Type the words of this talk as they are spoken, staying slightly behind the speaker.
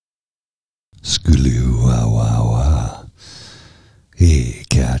Skooloo, wah, wah, wah. Hey,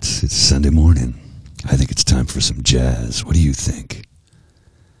 cats, it's Sunday morning. I think it's time for some jazz. What do you think?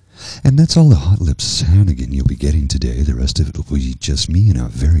 And that's all the Hot Lips Hannigan you'll be getting today. The rest of it will be just me in a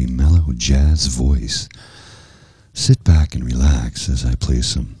very mellow jazz voice. Sit back and relax as I play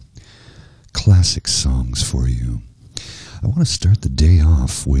some classic songs for you. I want to start the day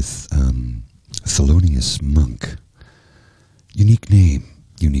off with Thelonius Monk. Unique name,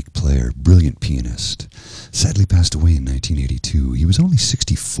 unique player, brilliant pianist. Sadly passed away in 1982. He was only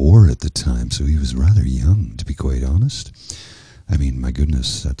 64 at the time, so he was rather young, to be quite honest. I mean, my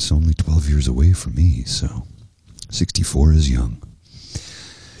goodness, that's only 12 years away from me, so 64 is young.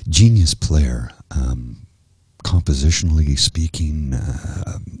 Genius player, compositionally speaking,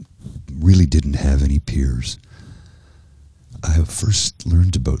 really didn't have any peers. I first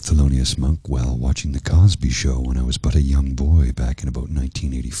learned about Thelonius Monk while watching The Cosby Show when I was but a young boy back in about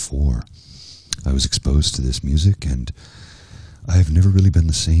 1984. I was exposed to this music, and I have never really been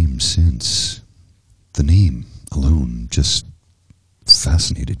the same since. The name alone just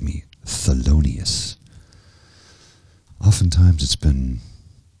fascinated me. Thelonious. Oftentimes it's been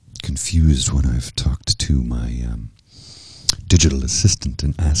confused when I've talked to my digital assistant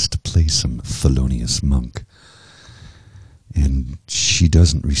and asked to play some Thelonious Monk. And she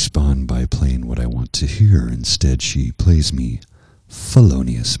doesn't respond by playing what I want to hear. Instead, she plays me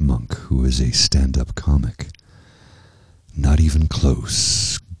Thelonious Monk, who is a stand-up comic. Not even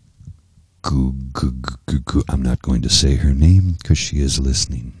close. I'm not going to say her name because she is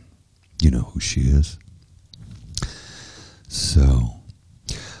listening. You know who she is. So,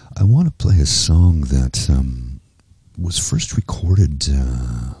 I want to play a song that was first recorded,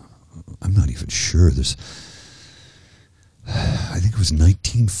 I'm not even sure. I think it was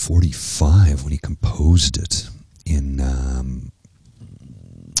 1945 when he composed it.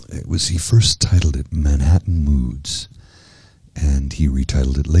 He first titled it Manhattan Moods, and he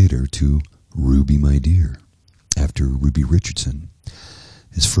retitled it later to Ruby My Dear, after Ruby Richardson,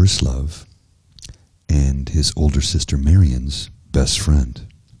 his first love, and his older sister Marion's best friend.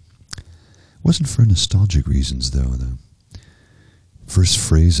 It wasn't for nostalgic reasons, though. The first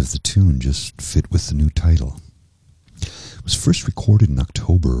phrase of the tune just fit with the new title. It was first recorded in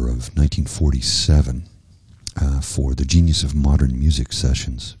October of 1947 for the Genius of Modern Music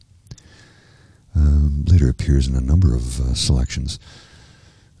sessions. Later appears in a number of selections.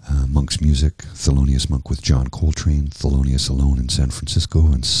 Monk's Music, Thelonious Monk with John Coltrane, Thelonious Alone in San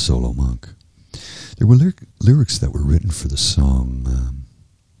Francisco, and Solo Monk. There were lyrics that were written for the song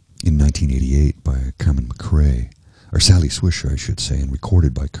in 1988 by Carmen McRae, or Sally Swisher, I should say, and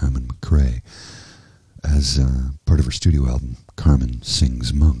recorded by Carmen McRae as part of her studio album, Carmen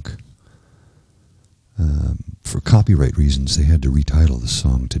Sings Monk. For copyright reasons, they had to retitle the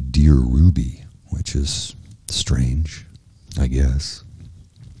song to Dear Ruby, which is strange, I guess.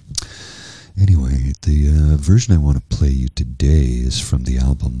 Anyway, the version I want to play you today is from the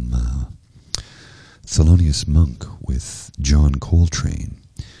album Thelonious Monk with John Coltrane,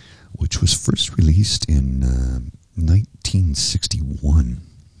 which was first released in 1961.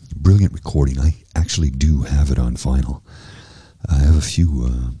 Brilliant recording. I actually do have it on vinyl. I have a few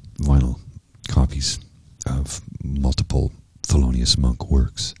vinyl copies of multiple Thelonious Monk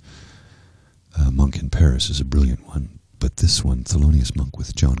works. Monk in Paris is a brilliant one, but this one, Thelonious Monk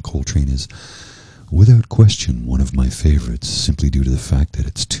with John Coltrane, is without question one of my favorites, simply due to the fact that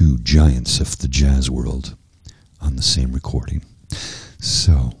it's two giants of the jazz world on the same recording.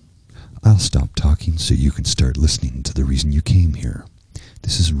 So, I'll stop talking so you can start listening to the reason you came here.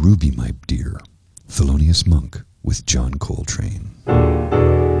 This is Ruby, My Dear, Thelonious Monk with John Coltrane.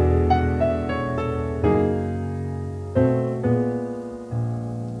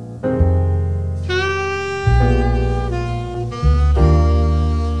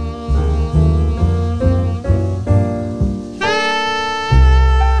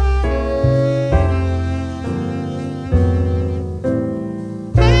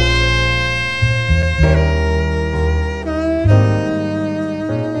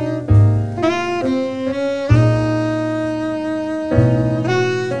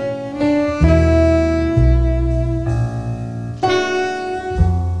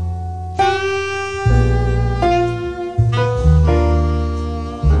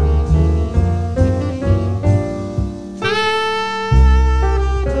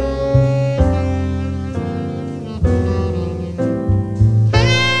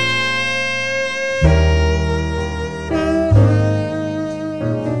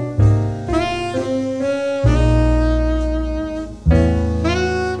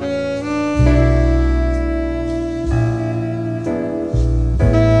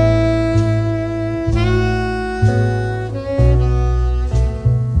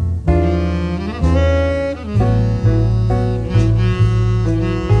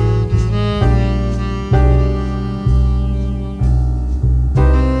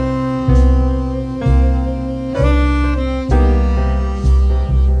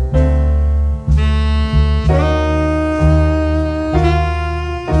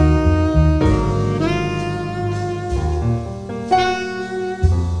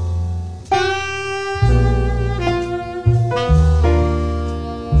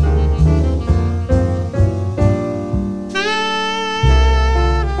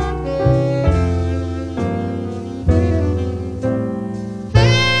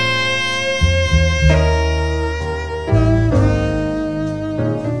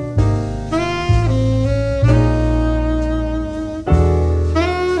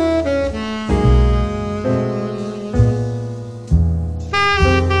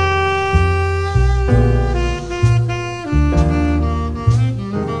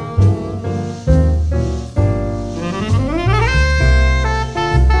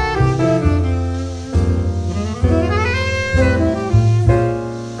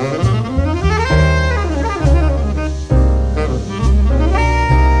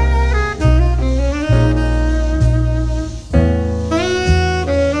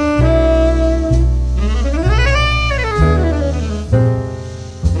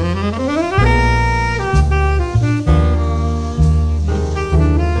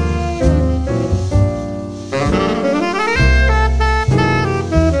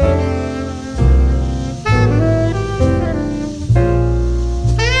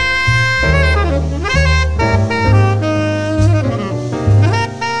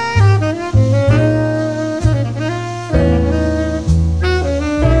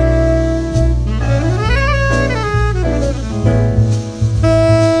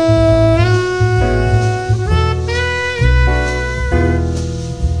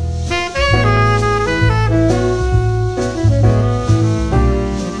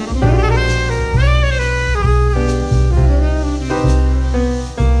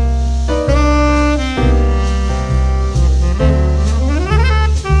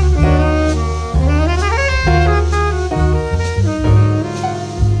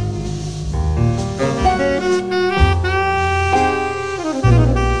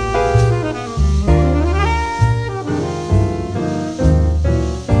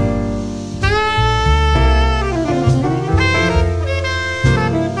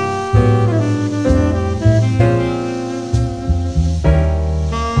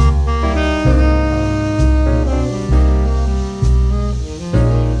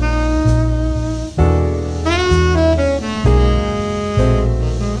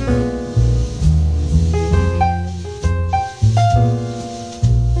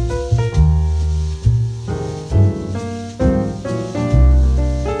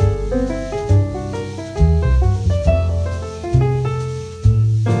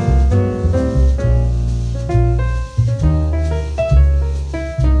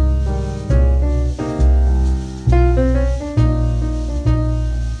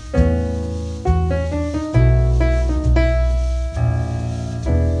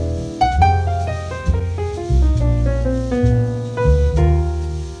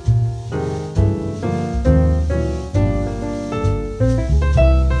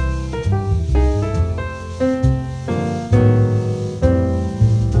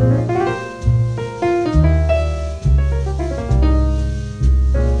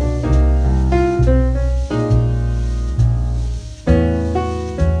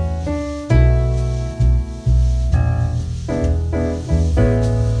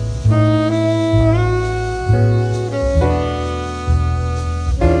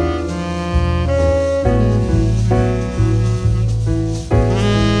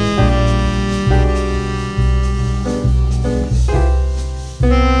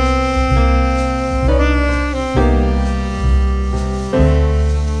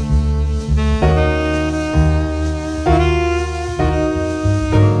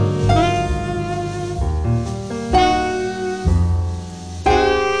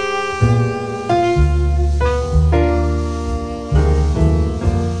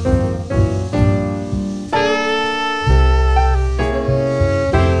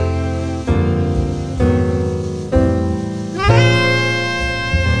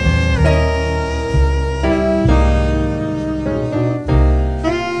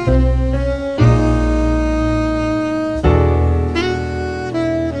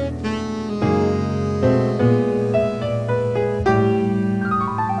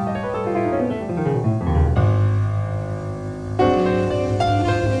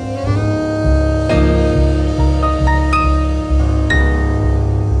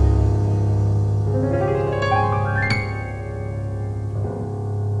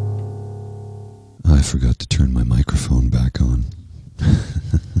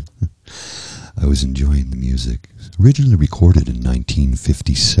 was enjoying the music. Originally recorded in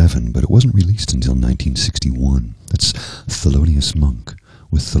 1957, but it wasn't released until 1961. That's Thelonious Monk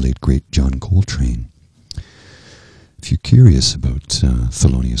with the late great John Coltrane. If you're curious about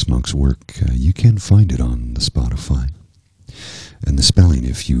Thelonious Monk's work, you can find it on the Spotify. And the spelling,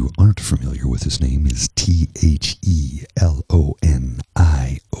 if you aren't familiar with his name, is Thelonious,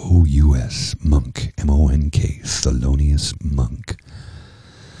 Monk, M-O-N-K, Thelonious Monk.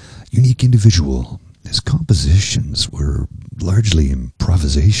 Unique individual. His compositions were largely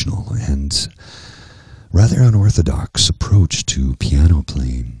improvisational and rather unorthodox approach to piano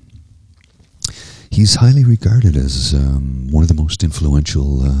playing. He's highly regarded as one of the most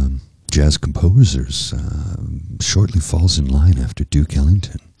influential jazz composers. Shortly falls in line after Duke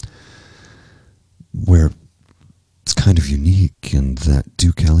Ellington, where it's kind of unique in that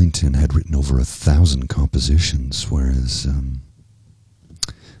Duke Ellington had written over 1,000 compositions, whereas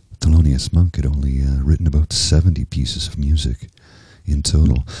Thelonious Monk had only written about 70 pieces of music in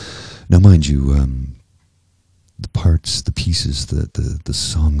total. Now, mind you, the parts, the pieces, the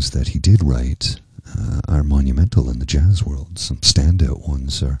songs that he did write are monumental in the jazz world. Some standout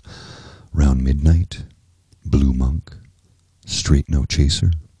ones are Round Midnight, Blue Monk, Straight No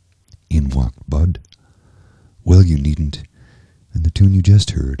Chaser, In Walked Bud, Well You Needn't, and the tune you just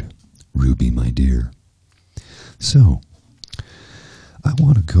heard, Ruby My Dear. So, I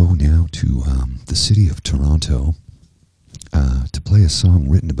want to go now to the city of Toronto to play a song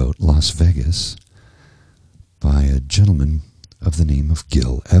written about Las Vegas by a gentleman of the name of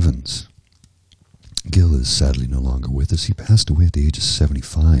Gil Evans. Gil is sadly no longer with us. He passed away at the age of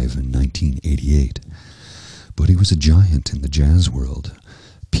 75 in 1988. But he was a giant in the jazz world,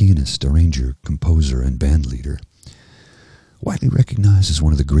 pianist, arranger, composer, and bandleader. Widely recognized as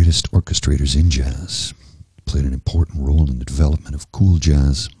one of the greatest orchestrators in jazz. Played an important role in the development of cool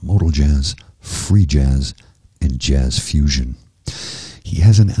jazz, modal jazz, free jazz, and jazz fusion. He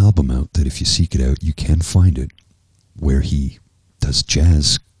has an album out that if you seek it out, you can find it, where he does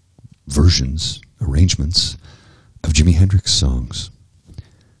jazz versions, arrangements of Jimi Hendrix songs.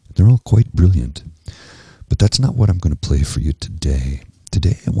 They're all quite brilliant. But that's not what I'm going to play for you today.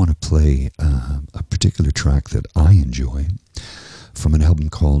 Today I want to play a particular track that I enjoy from an album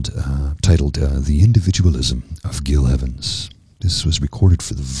titled The Individualism of Gil Evans. This was recorded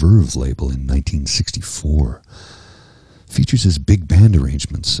for the Verve label in 1964. Features his big band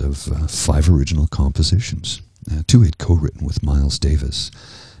arrangements of 5 original compositions. 2 he had co-written with Miles Davis,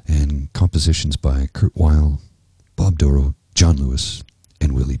 and compositions by Kurt Weill, Bob Dorough, John Lewis,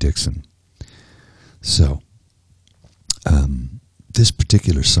 and Willie Dixon. So, this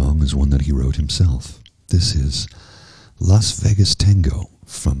particular song is one that he wrote himself. This is Las Vegas Tango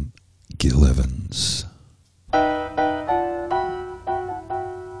from Gil Evans.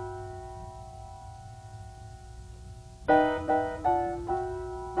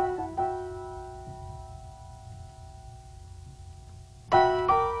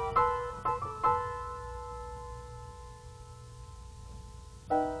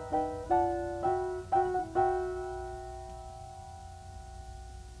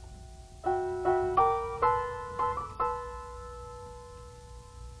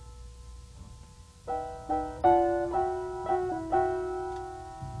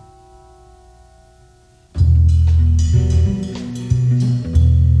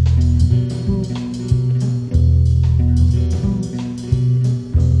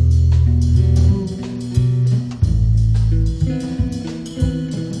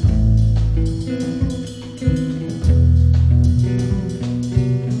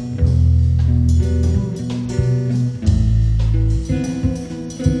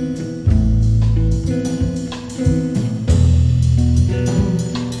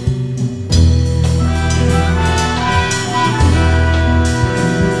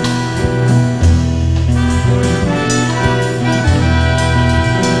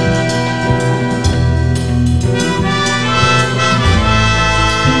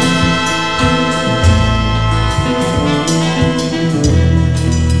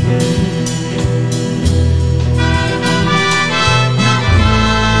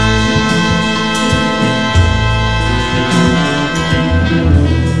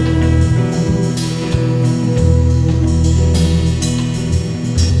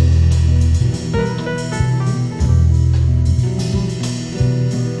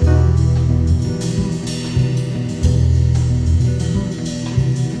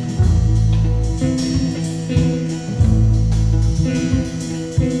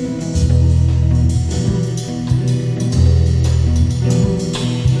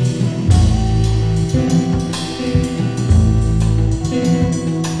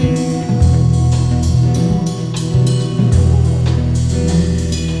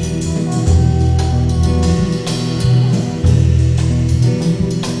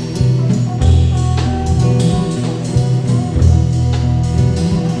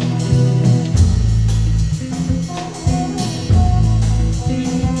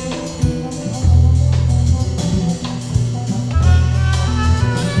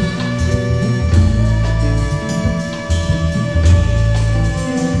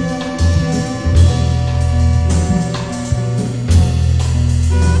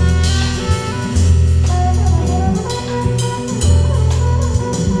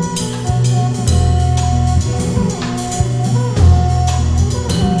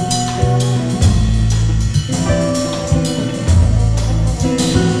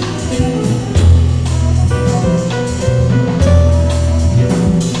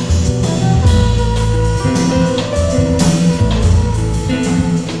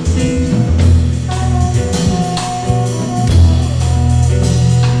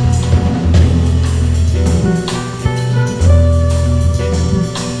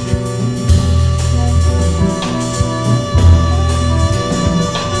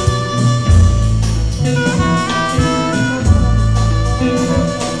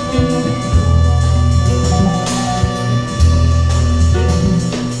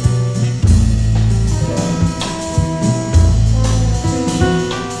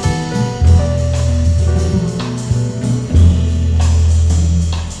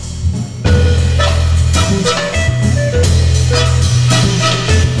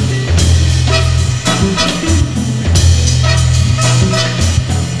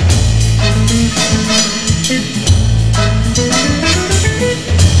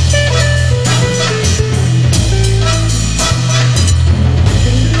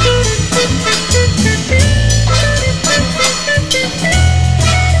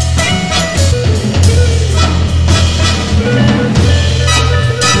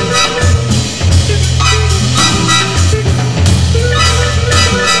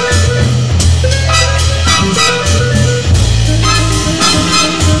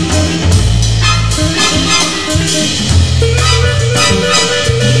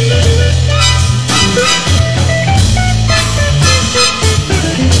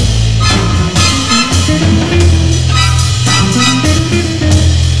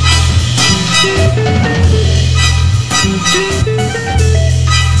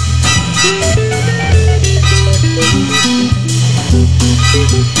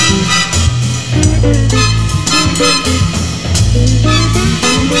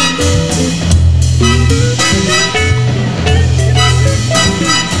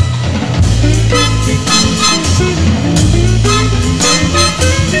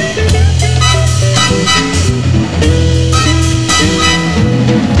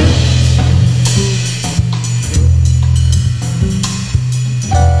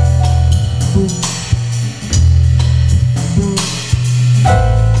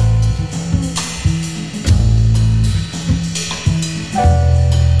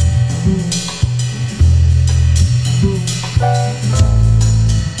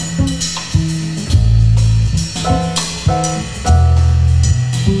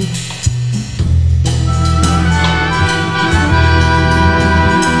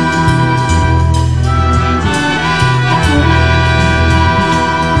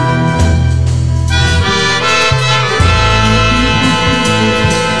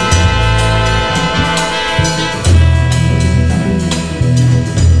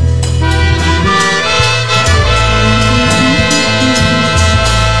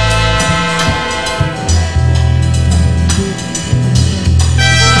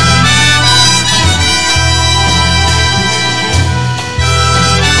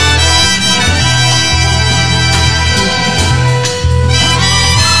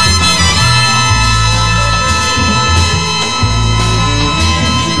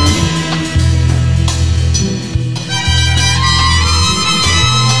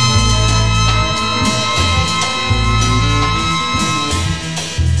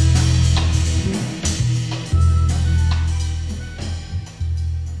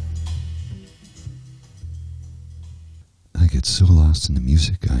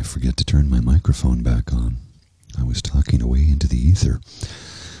 music, I forget to turn my microphone back on. I was talking away into the ether.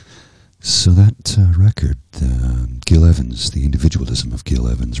 So that record, Gil Evans, The Individualism of Gil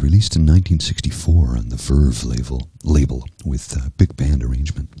Evans, released in 1964 on the Verve label with a big band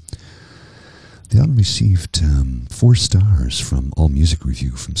arrangement. The album received 4 stars from All Music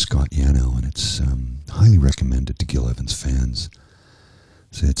Review from Scott Yanow, and it's highly recommended to Gil Evans fans.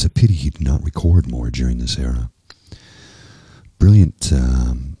 So it's a pity he did not record more during this era. Brilliant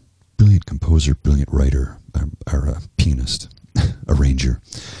composer, brilliant writer, or pianist, arranger,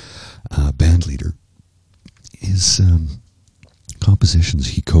 band leader. His compositions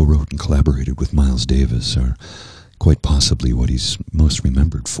he co-wrote and collaborated with Miles Davis are quite possibly what he's most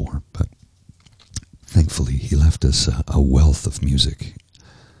remembered for, but thankfully he left us a wealth of music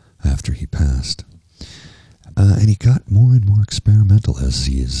after he passed. And he got more and more experimental as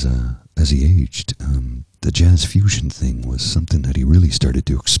he aged. The jazz fusion thing was something that he really started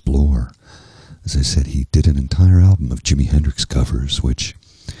to explore. As I said, he did an entire album of Jimi Hendrix covers, which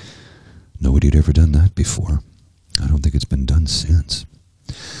nobody had ever done that before. I don't think it's been done since.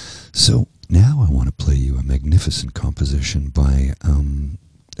 So now I want to play you a magnificent composition by an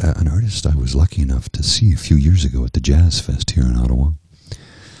artist I was lucky enough to see a few years ago at the Jazz Fest here in Ottawa.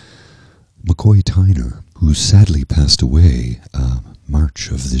 McCoy Tyner, who sadly passed away March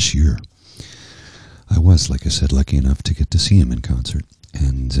of this year. I was, like I said, lucky enough to get to see him in concert,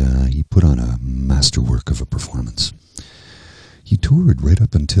 and he put on a masterwork of a performance. He toured right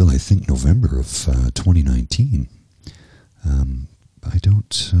up until, I think, November of 2019. I'm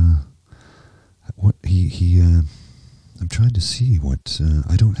trying to see what,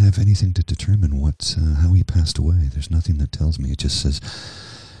 I don't have anything to determine how he passed away. There's nothing that tells me. It just says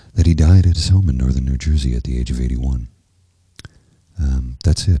that he died at his home in northern New Jersey at the age of 81.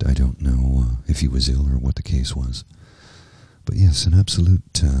 That's it. I don't know if he was ill or what the case was. But yes, an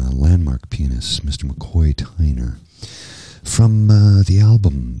absolute landmark pianist, Mr. McCoy Tyner. From the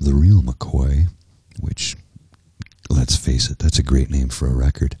album The Real McCoy, which, let's face it, that's a great name for a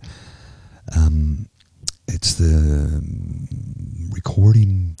record. It's the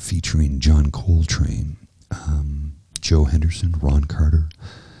recording featuring John Coltrane, Joe Henderson, Ron Carter,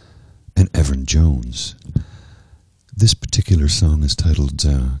 and Evan Jones. This particular song is titled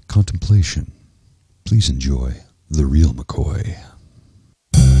Contemplation. Please enjoy The Real McCoy.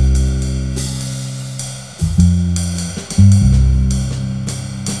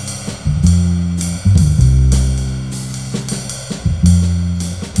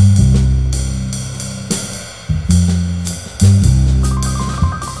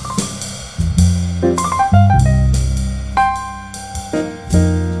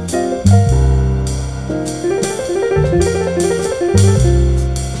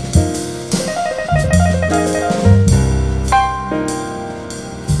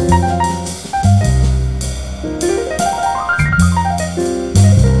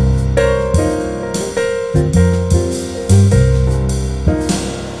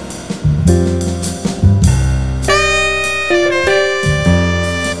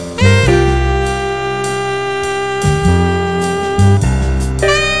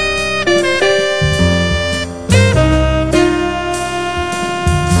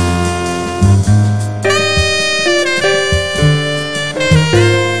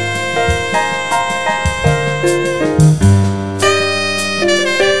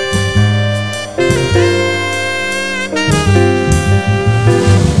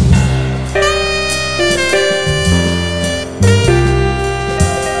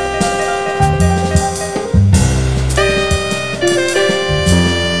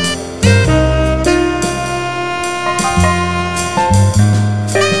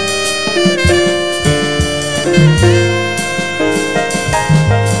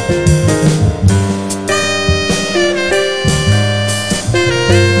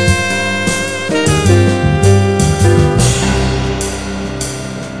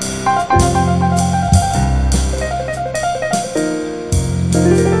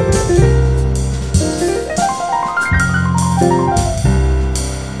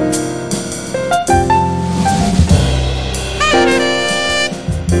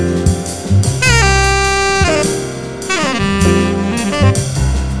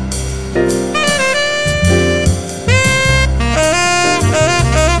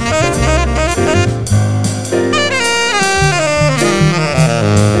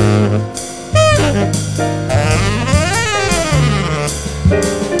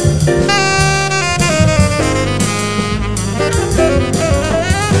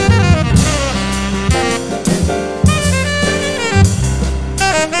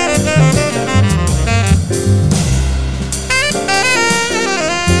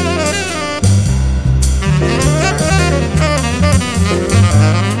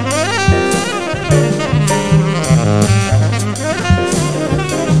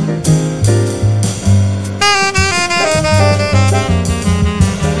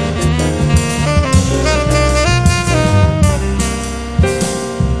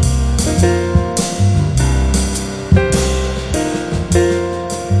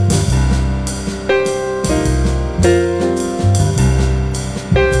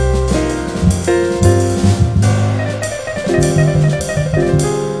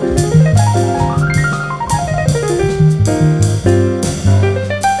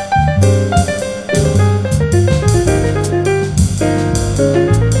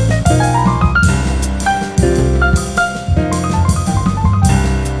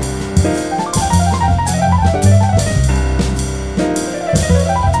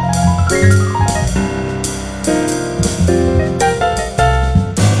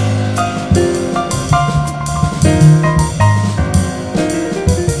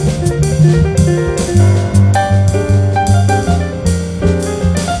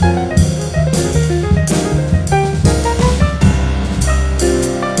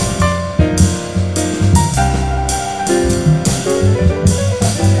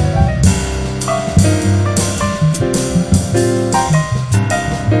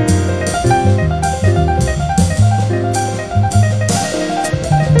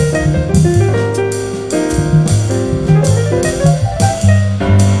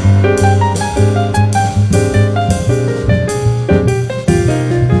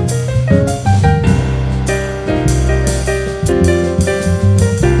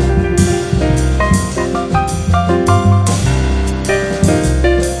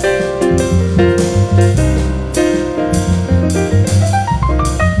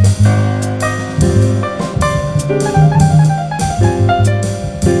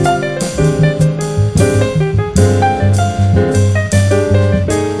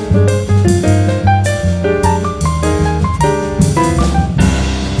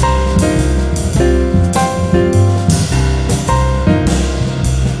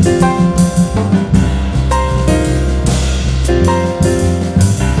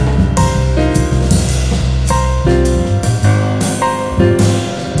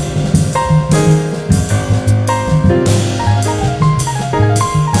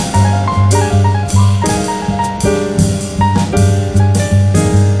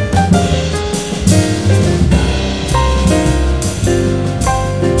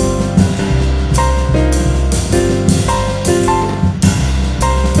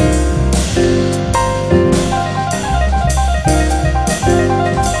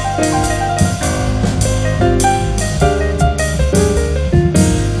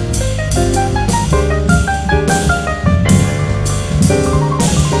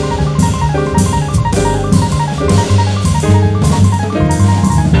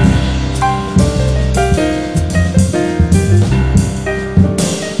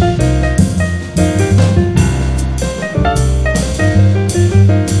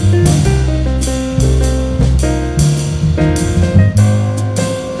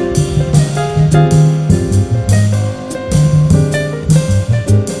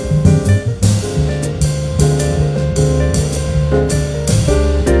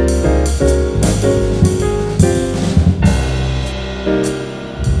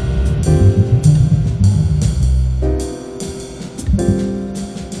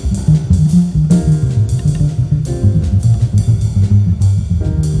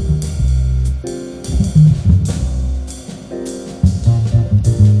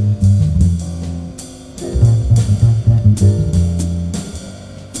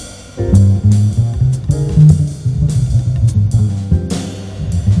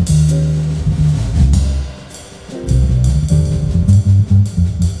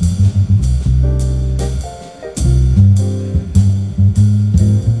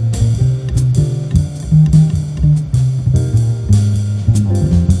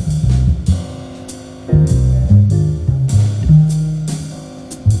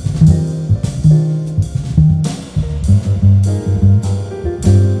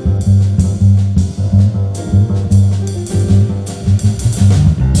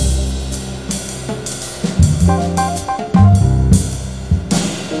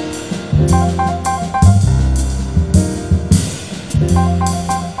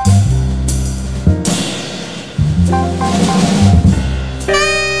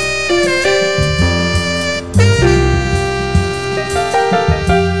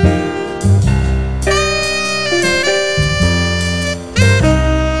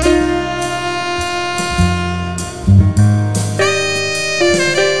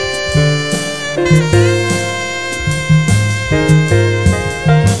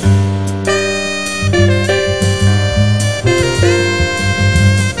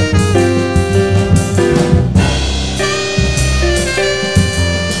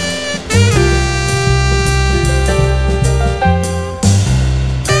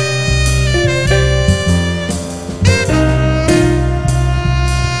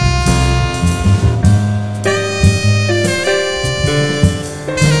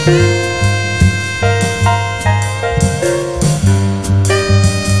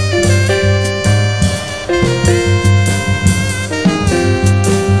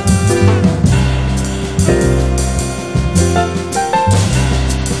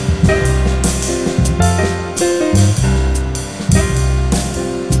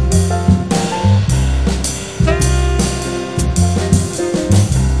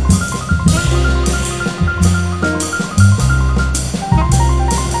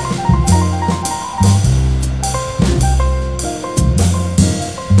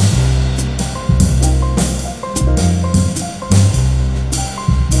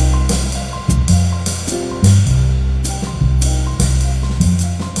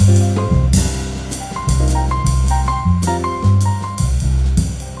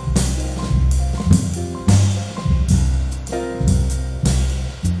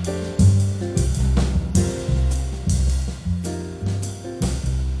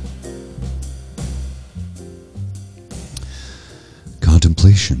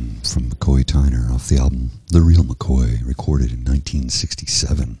 Contemplation from McCoy Tyner off the album The Real McCoy, recorded in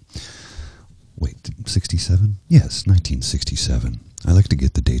 1967. Wait, 67? Yes, 1967. I like to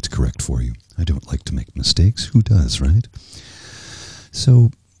get the dates correct for you. I don't like to make mistakes. Who does, right?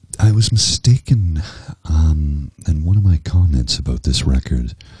 So, I was mistaken, and one of my comments about this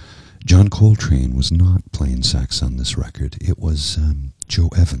record, John Coltrane was not playing sax on this record. It was Joe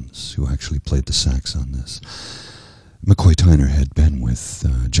Evans who actually played the sax on this. McCoy Tyner had been with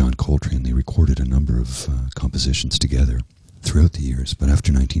John Coltrane. They recorded a number of compositions together throughout the years, but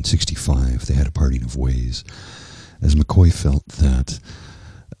after 1965, they had a parting of ways, as McCoy felt that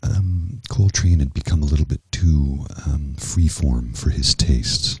Coltrane had become a little bit too freeform for his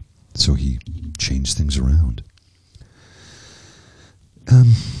tastes, so he changed things around.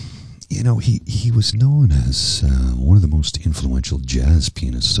 He was known as one of the most influential jazz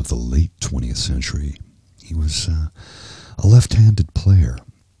pianists of the late 20th century. He was a left-handed player,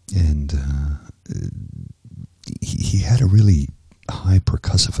 and he had a really high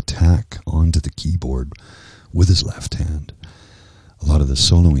percussive attack onto the keyboard with his left hand. A lot of the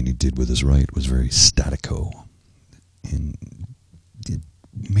soloing he did with his right was very statico, and it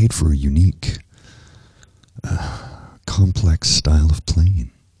made for a unique, complex style of playing.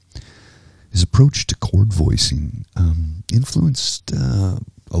 His approach to chord voicing influenced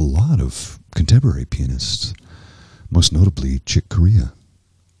a lot of contemporary pianists, most notably Chick Corea.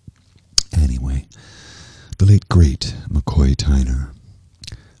 Anyway, the late great McCoy Tyner.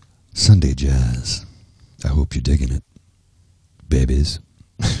 Sunday jazz. I hope you're digging it, babies.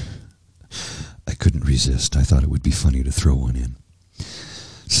 I couldn't resist. I thought it would be funny to throw one in.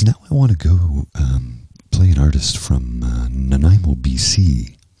 So now I want to go play an artist from Nanaimo,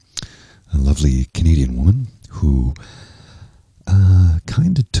 BC, a lovely Canadian woman who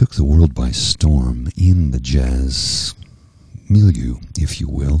kind of took the world by storm in the jazz milieu, if you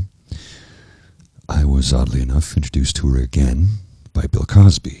will. I was, oddly enough, introduced to her again by Bill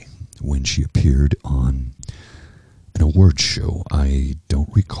Cosby when she appeared on an awards show. I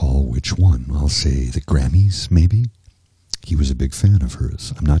don't recall which one. I'll say the Grammys, maybe? He was a big fan of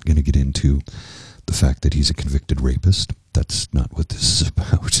hers. I'm not going to get into the fact that he's a convicted rapist. That's not what this is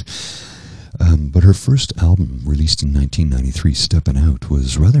about. But her first album, released in 1993, Steppin' Out,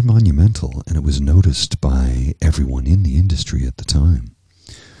 was rather monumental, and it was noticed by everyone in the industry at the time.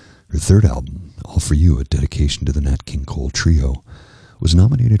 Her third album, All For You, a dedication to the Nat King Cole Trio, was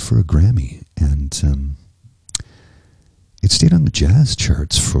nominated for a Grammy, and it stayed on the jazz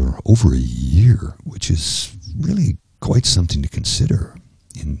charts for over a year, which is really quite something to consider.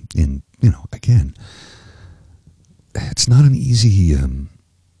 Again, it's not an easy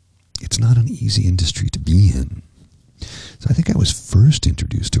industry to be in. So I think I was first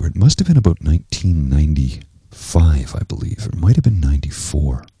introduced to her. It must have been about 1995, I believe. It might have been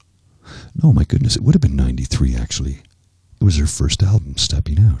 94. No, my goodness, it would have been 93, actually. It was her first album,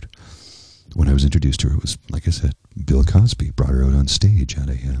 Stepping Out. When I was introduced to her, it was, like I said, Bill Cosby brought her out on stage at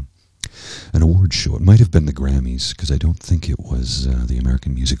an award show. It might have been the Grammys, because I don't think it was the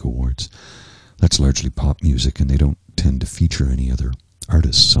American Music Awards. That's largely pop music, and they don't tend to feature any other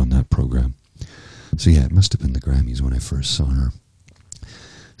artists on that program. So yeah, it must have been the Grammys when I first saw her.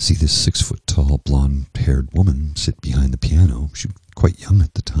 See this 6-foot-tall, blonde-haired woman sit behind the piano. She was quite young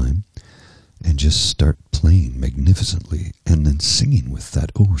at the time. And just start playing magnificently and then singing with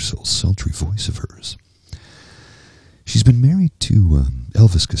that so sultry voice of hers. She's been married to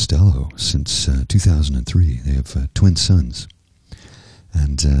Elvis Costello since 2003. They have twin sons.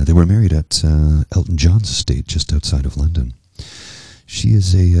 And they were married at Elton John's estate just outside of London. She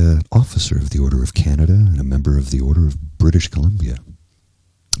is a officer of the Order of Canada and a member of the Order of British Columbia.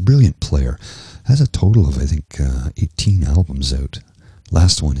 Brilliant player. Has a total of, I think, 18 albums out.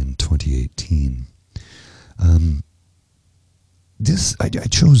 Last one in 2018. I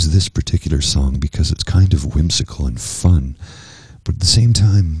chose this particular song because it's kind of whimsical and fun, but at the same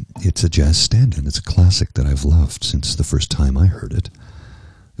time, it's a jazz stand-in. It's a classic that I've loved since the first time I heard it.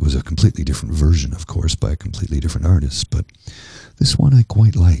 It was a completely different version, of course, by a completely different artist, but this one I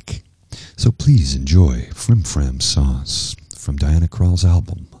quite like. So please enjoy Fram Sauce from Diana Krall's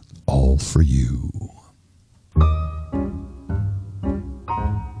album, All For You.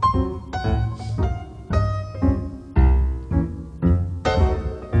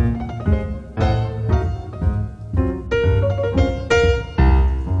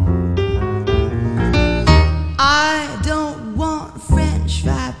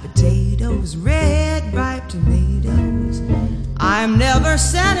 Red ripe tomatoes, I'm never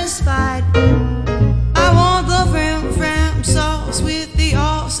satisfied. I want the Fram sauce with the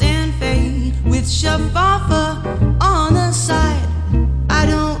os and fade, with shaffa on the side. I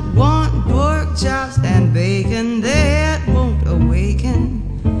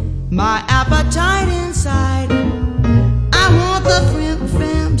appetite inside. I want the Frim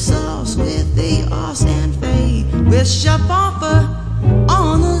Fram sauce with the os and fay, with shaffa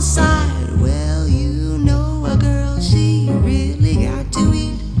on the side. Well, you know a girl, she really got to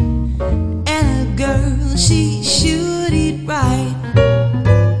eat, and a girl, she should eat right.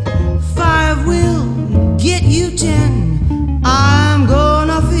 5 will get you 10. I'm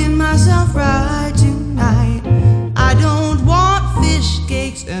gonna feed myself right tonight. I don't want fish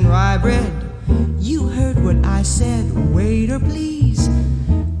cakes and rye bread. You heard what I said, waiter, please.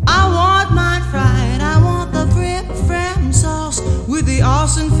 I want mine fried. I want the Frim sauce with the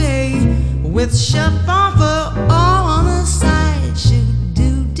awesome fay, with chef offer on the side. Should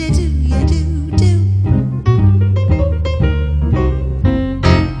do, ya do, do.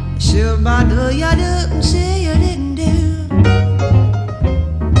 Should ba do, ya do, say you didn't do.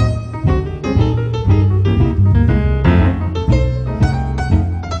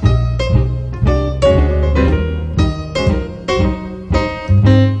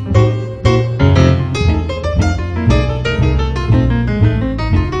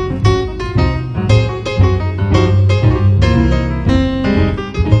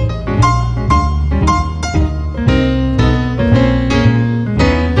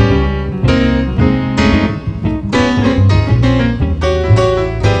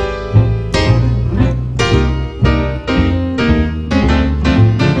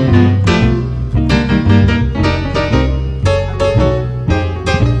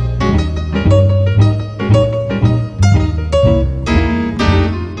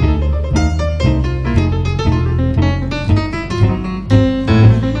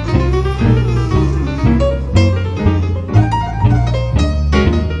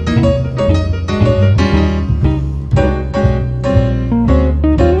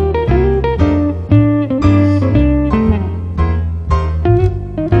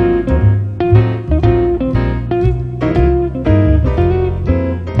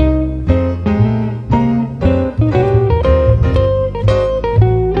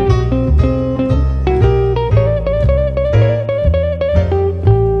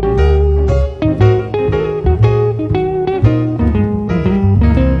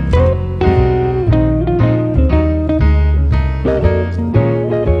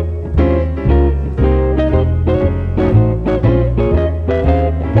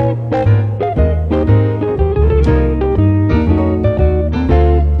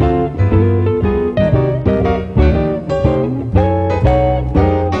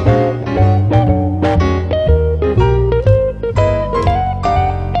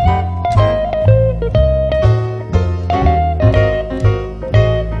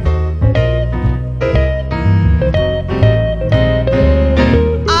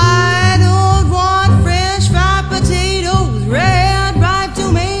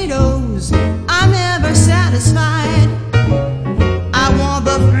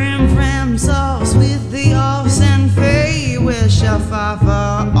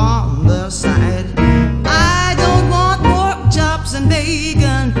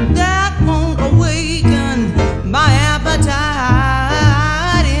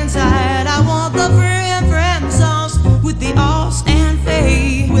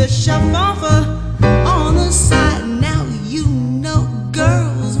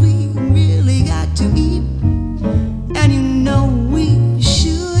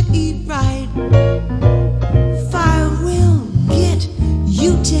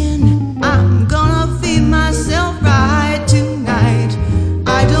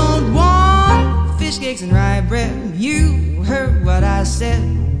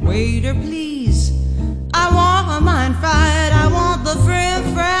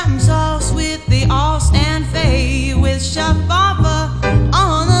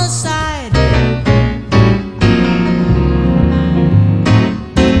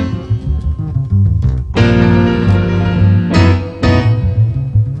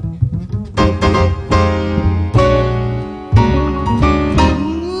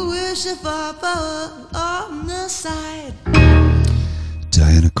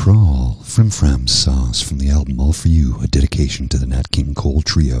 Krall, Fram Sauce from the album All For You, a dedication to the Nat King Cole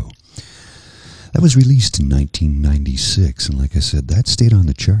Trio. That was released in 1996, and like I said, that stayed on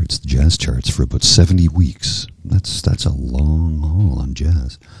the charts, the jazz charts, for about 70 weeks. That's a long haul on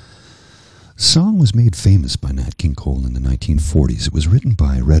jazz. The song was made famous by Nat King Cole in the 1940s. It was written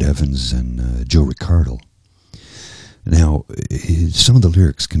by Red Evans and Joe Ricardo. Now, some of the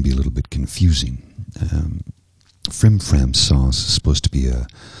lyrics can be a little bit confusing. Fram Sauce is supposed to be a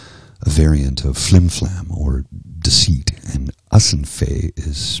variant of flim flam or deceit, and ussenfay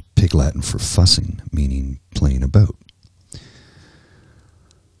is Pig Latin for fussing, meaning playing about.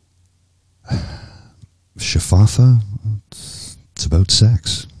 Shafafa, it's about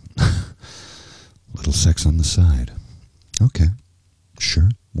sex. Little sex on the side. Okay, sure,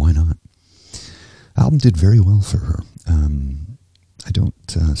 why not? Album did very well for her.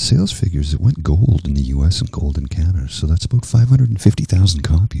 Sales figures, it went gold in the US and gold in Canada, so that's about 550,000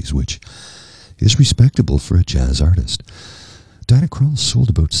 copies, which is respectable for a jazz artist. Dinah Krall sold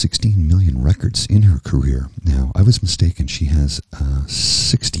about 16 million records in her career. Now, I was mistaken. She has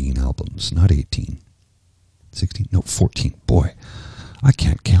 16 albums, not 18. 16? No, 14. Boy, I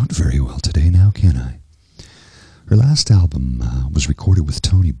can't count very well today now, can I? Her last album was recorded with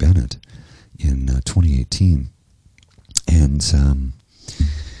Tony Bennett in 2018. And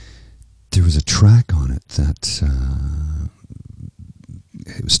there was a track on it that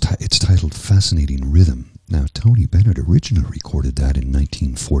it's titled Fascinating Rhythm. Now, Tony Bennett originally recorded that in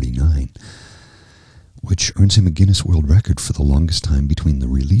 1949, which earns him a Guinness World Record for the longest time between the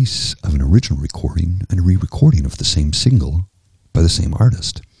release of an original recording and a re-recording of the same single by the same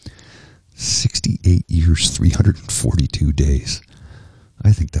artist. 68 years, 342 days.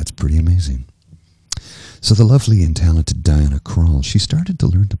 I think that's pretty amazing. So the lovely and talented Dinah Krall, she started to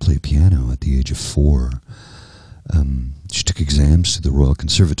learn to play piano at the age of 4. She took exams to the Royal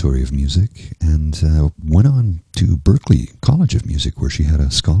Conservatory of Music and went on to Berklee College of Music, where she had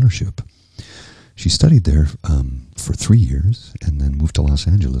a scholarship. She studied there for 3 years and then moved to Los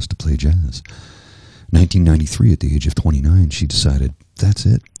Angeles to play jazz. 1993, at the age of 29, she decided, that's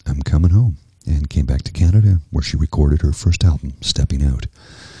it, I'm coming home, and came back to Canada, where she recorded her first album, Stepping Out.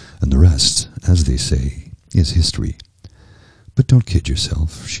 And the rest, as they say, is history. But don't kid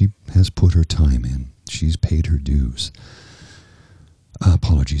yourself, she has put her time in. She's paid her dues.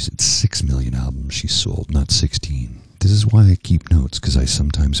 Apologies, it's 6 million albums she sold, not 16. This is why I keep notes, because I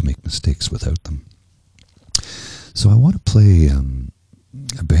sometimes make mistakes without them. So I want to play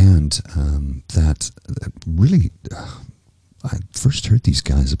a band that really... I first heard these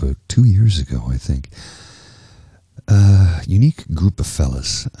guys about 2 years ago, I think. Unique group of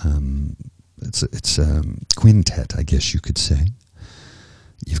fellas. It's a quintet, I guess you could say.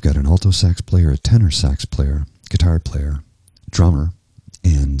 You've got an alto sax player, a tenor sax player, guitar player, drummer,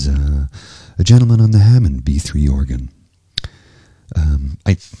 and a gentleman on the Hammond B3 organ.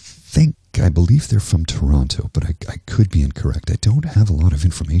 I believe they're from Toronto, but I could be incorrect. I don't have a lot of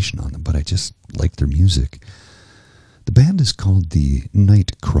information on them, but I just like their music. The band is called the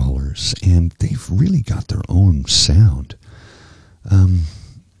Nightcrawlers, and they've really got their own sound.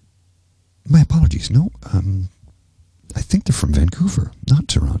 My apologies. No, I think they're from Vancouver, not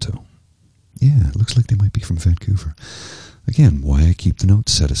Toronto. Yeah, it looks like they might be from Vancouver. Again, why I keep the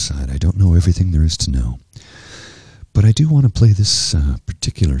notes set aside. I don't know everything there is to know. But I do want to play this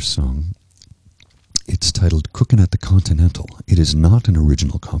particular song. It's titled Cookin at the Continental. It is not an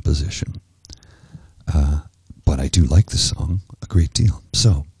original composition. But I do like the song a great deal.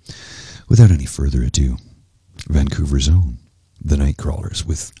 So, without any further ado, Vancouver's own, the Nightcrawlers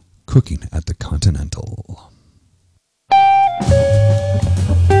with Cookin at the Continental.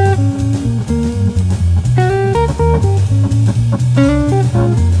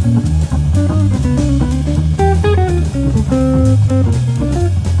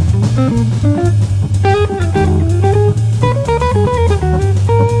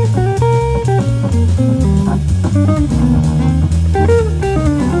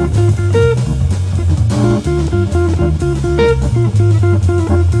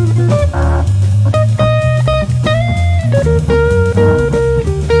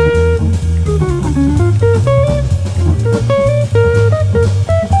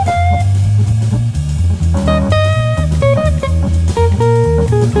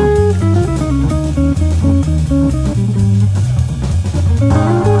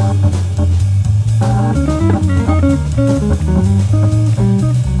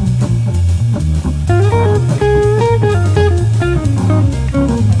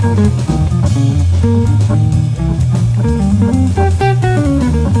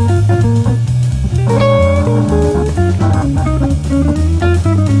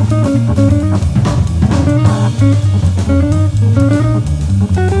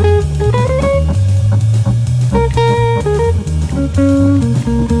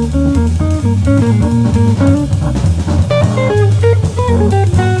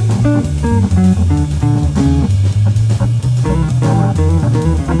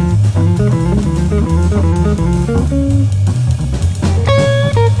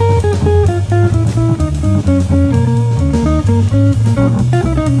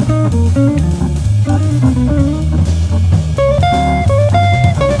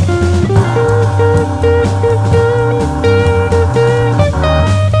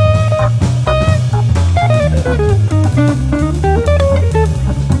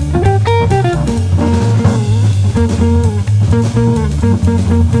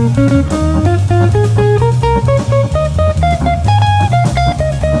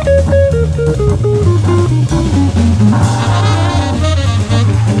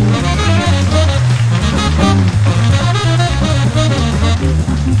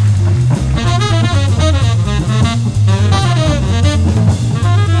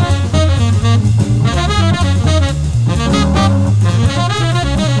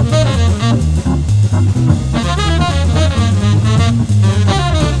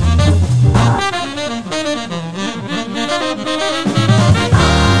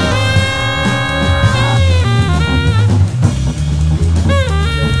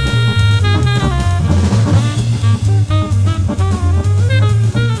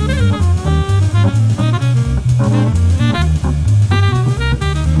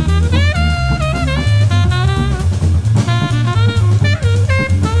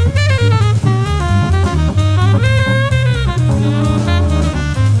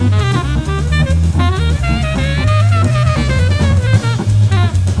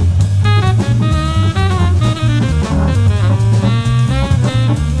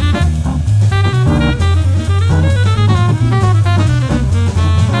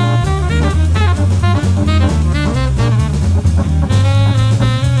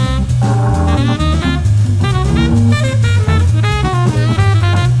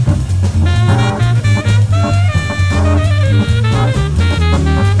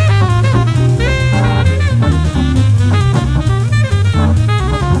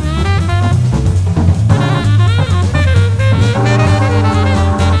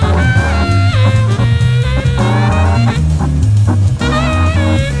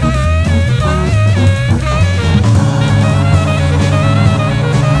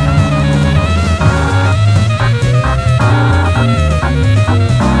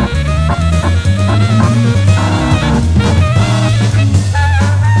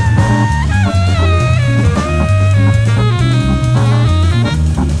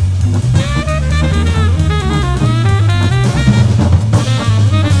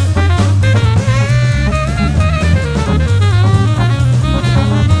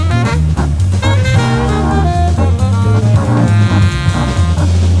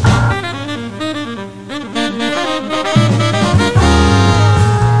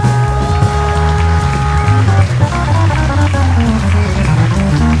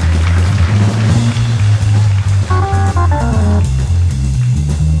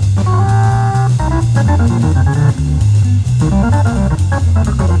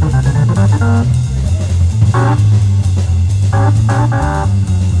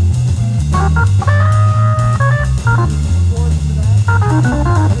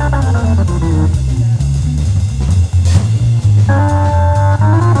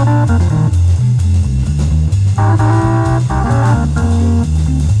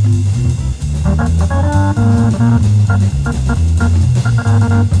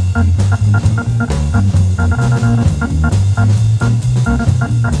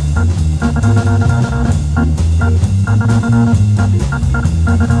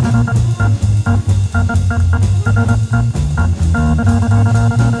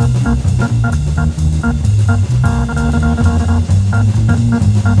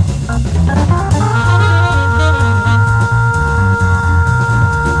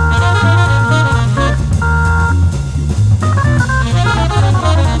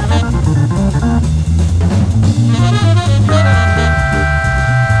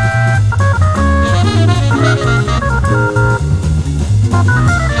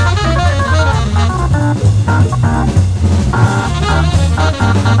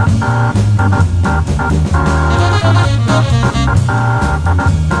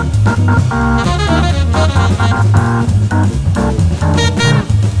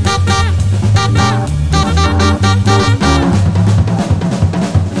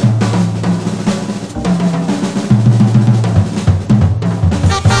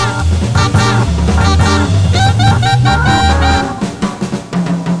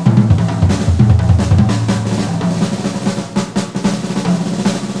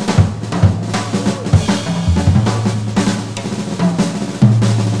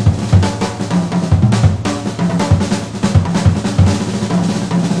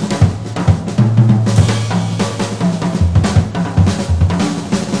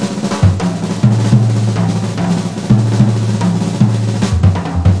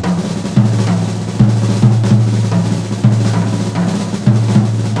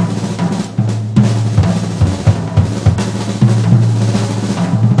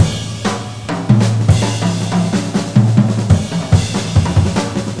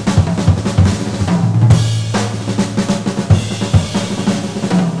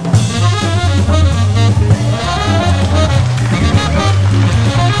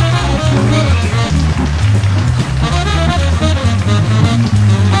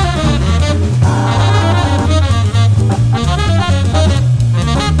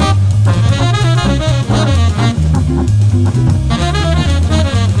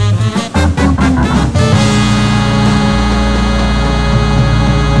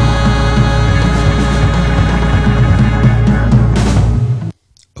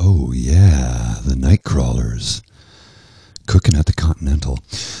 Nightcrawlers, Cookin at the Continental,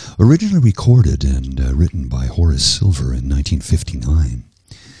 originally recorded and written by Horace Silver in 1959,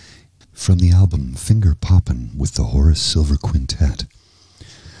 from the album Finger Poppin' with the Horace Silver Quintet.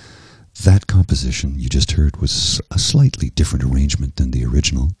 That composition you just heard was a slightly different arrangement than the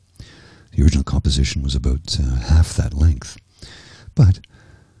original. The original composition was about half that length, but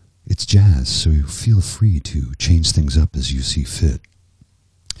it's jazz, so you feel free to change things up as you see fit.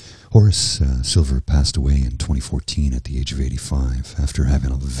 Horace Silver passed away in 2014 at the age of 85 after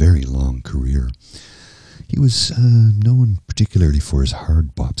having a very long career. He was known particularly for his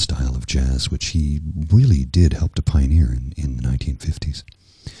hard bop style of jazz, which he really did help to pioneer in the 1950s.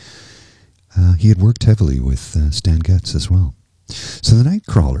 He had worked heavily with Stan Getz as well. So the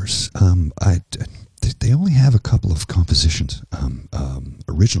Nightcrawlers, they only have a couple of compositions,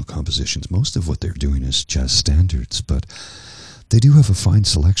 original compositions. Most of what they're doing is jazz standards, but they do have a fine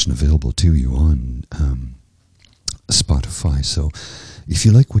selection available to you on Spotify. So if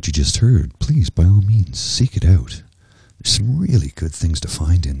you like what you just heard, please, by all means, seek it out. There's some really good things to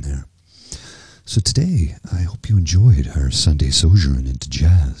find in there. So today, I hope you enjoyed our Sunday sojourn into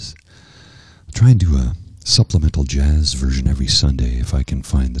jazz. I'll try and do a supplemental jazz version every Sunday if I can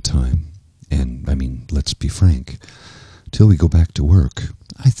find the time. And, I mean, let's be frank, till we go back to work,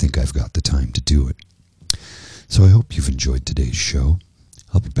 I think I've got the time to do it. So I hope you've enjoyed today's show.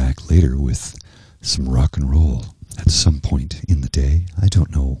 I'll be back later with some rock and roll at some point in the day. I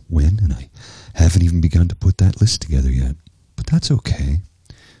don't know when, and I haven't even begun to put that list together yet. But that's okay.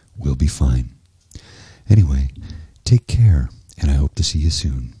 We'll be fine. Anyway, take care, and I hope to see you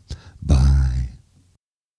soon. Bye.